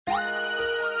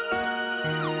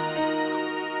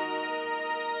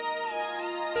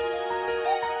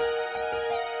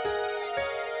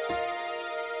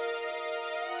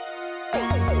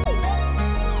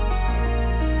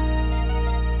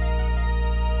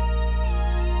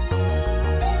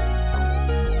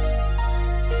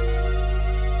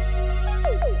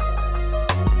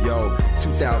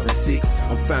2006,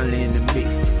 I'm finally in the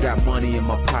mix. Got money in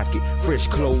my pocket, fresh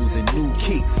clothes and new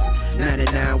kicks.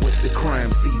 99 was the crime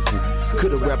season.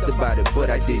 Could've rapped about it, but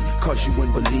I didn't, cause you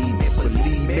wouldn't believe me.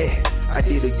 Believe me, I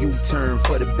did a U-turn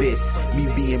for the best. Me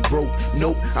being broke,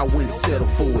 nope, I wouldn't settle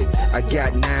for it. I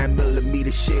got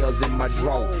 9mm shells in my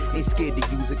drawer. Ain't scared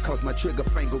to use it cause my trigger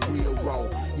finger real raw.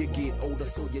 You get older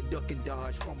so you duck and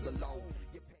dodge from the law.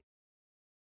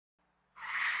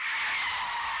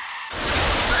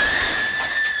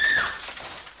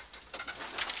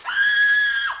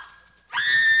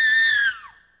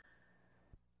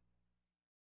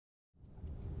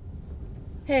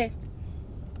 Hey,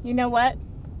 you know what?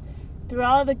 Through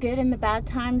all the good and the bad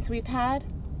times we've had,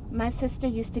 my sister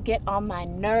used to get on my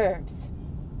nerves.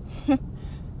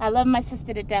 I love my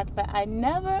sister to death, but I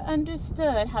never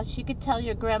understood how she could tell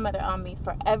your grandmother on me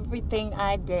for everything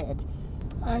I did.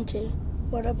 Auntie,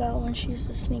 what about when she used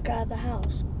to sneak out of the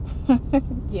house?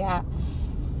 Yeah,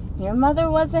 your mother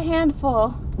was a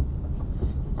handful.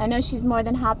 I know she's more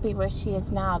than happy where she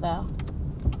is now, though.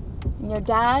 And your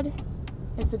dad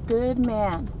is a good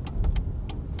man.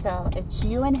 So it's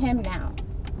you and him now.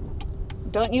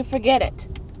 Don't you forget it,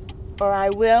 or I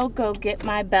will go get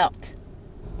my belt.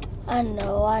 I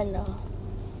know.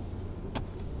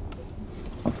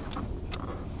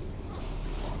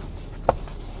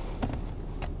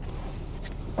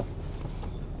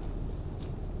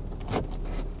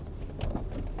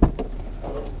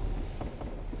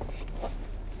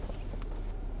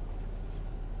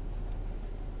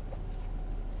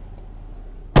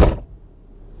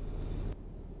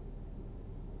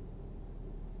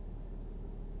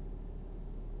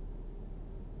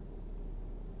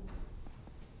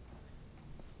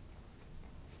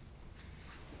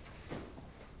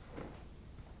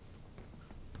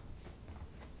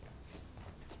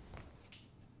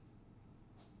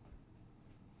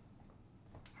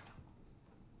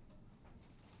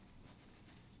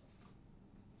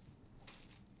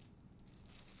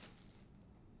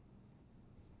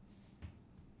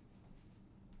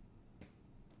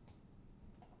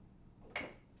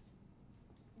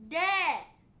 Dad!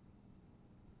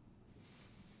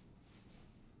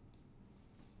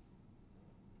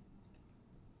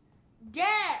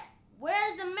 Dad,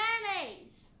 where's the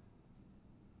mayonnaise?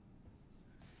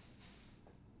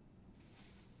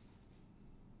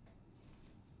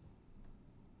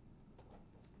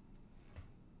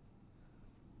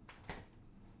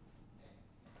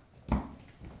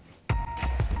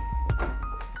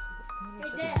 Hey,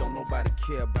 Cause don't nobody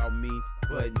care about me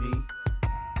but me.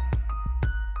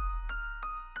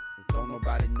 Don't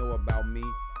nobody know about me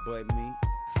but me.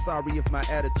 Sorry if my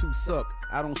attitude suck.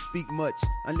 I don't speak much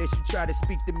unless you try to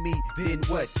speak to me. Then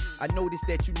what? I notice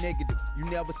that you negative. You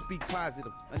never speak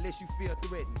positive unless you feel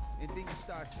threatened, and then you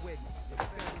start sweating. If the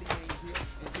family ain't here,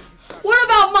 and then you start. What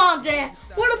about Mom, Dad?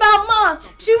 What about Mom?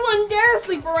 She wouldn't dare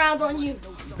sleep around on you.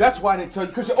 That's why I didn't tell you,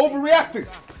 because you're overreacting.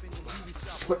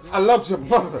 But I loved your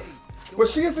mother. But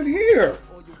she isn't here.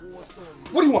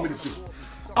 What do you want me to do?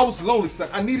 I was lonely, son.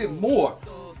 I needed more.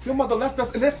 Your mother left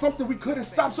us, and there's something we couldn't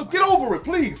stop, so get over it,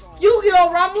 please. You get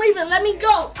over, I'm leaving, let me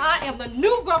go. I am the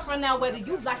new girlfriend now, whether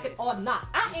you like it or not.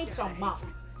 I ain't your mom,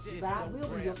 but I will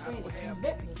be your friend if you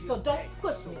let me, so don't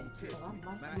push me.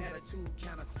 My attitude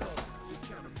kinda sucks, just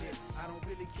kinda miss. I don't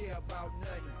really care about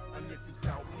nothing unless it's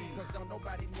about me. Cause don't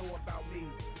nobody know about me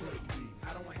but me.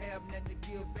 I don't have nothing to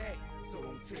give back, so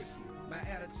don't test me. My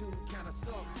attitude kinda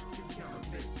sucks, just kinda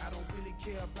miss. I don't really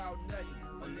care about nothing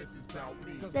unless it's about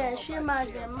me. Dad, she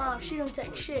reminds me of Mom. She don't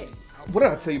take shit. What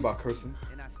did I tell you about cursing?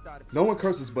 No one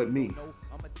curses but me.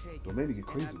 Don't make me get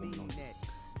crazy with you.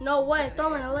 No way.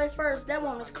 Throw her in the lake first. That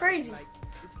woman's crazy.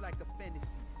 It's like a fantasy,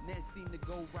 never seem to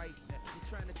go right. I'm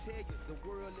trying to tell you, the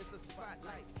world is a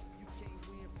spotlight. You can't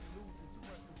win from losing, too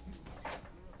much confusion.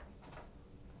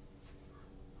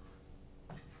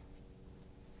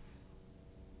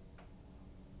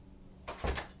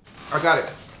 I got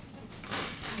it.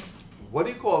 What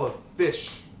do you call a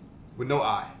fish with no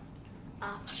eye?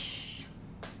 How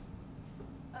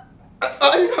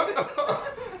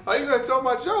you gonna tell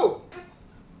my joke?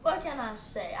 What can I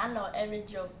say? I know every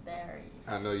joke there is.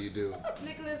 I know you do.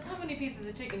 Nicholas, how many pieces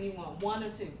of chicken you want? 1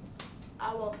 or 2?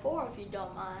 I want 4 if you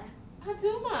don't mind. I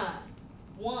do mind.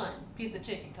 1 piece of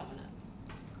chicken coming up.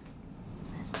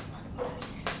 That's what my mother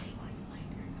said. See why you like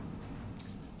her.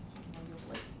 On your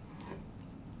plate.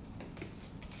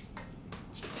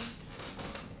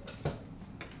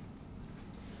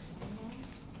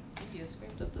 See, you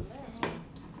scraped up the last one.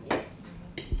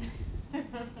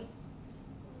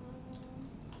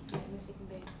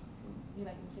 You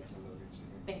like the chicken?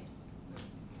 Thank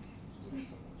you.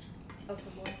 Oh,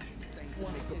 some more.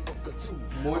 1 or 2.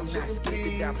 More I'm not chicken, scared to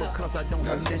please. die because I don't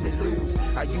have nothing to lose.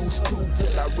 I used to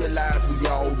till I realized we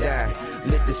all die.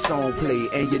 Let the song play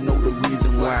and you know the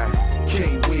reason why.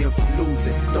 Can't win from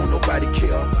losing, don't nobody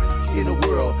care. In a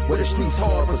world where the streets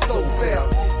hard but so fair.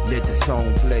 Let the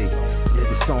song play, let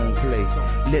the song play,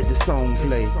 let the song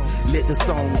play, let the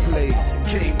song play.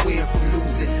 Can't win from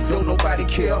losing, don't nobody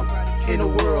care. In a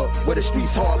world where the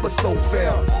streets hard but so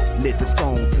fair. Let the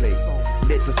song play,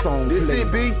 let the song play. This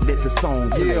it, B? Let the song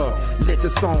play, let the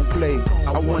song play.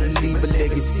 I wanna leave a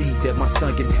legacy that my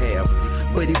son can have.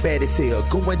 But he bad as hell,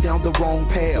 going down the wrong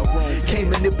path. Can't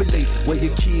manipulate where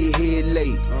your kid head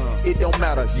late. It don't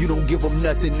matter, you don't give them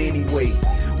nothing anyway.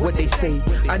 What they say,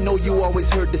 I know you always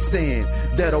heard the saying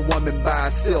that a woman by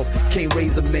herself can't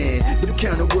raise a man. Them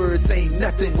kind of words ain't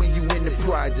nothing when you in the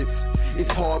projects.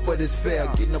 It's hard but it's fair,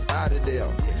 getting up out of there.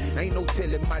 Ain't no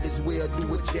telling, might as well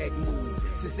do a jack move.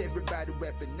 Since everybody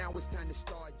rapping, now it's time to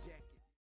start jack.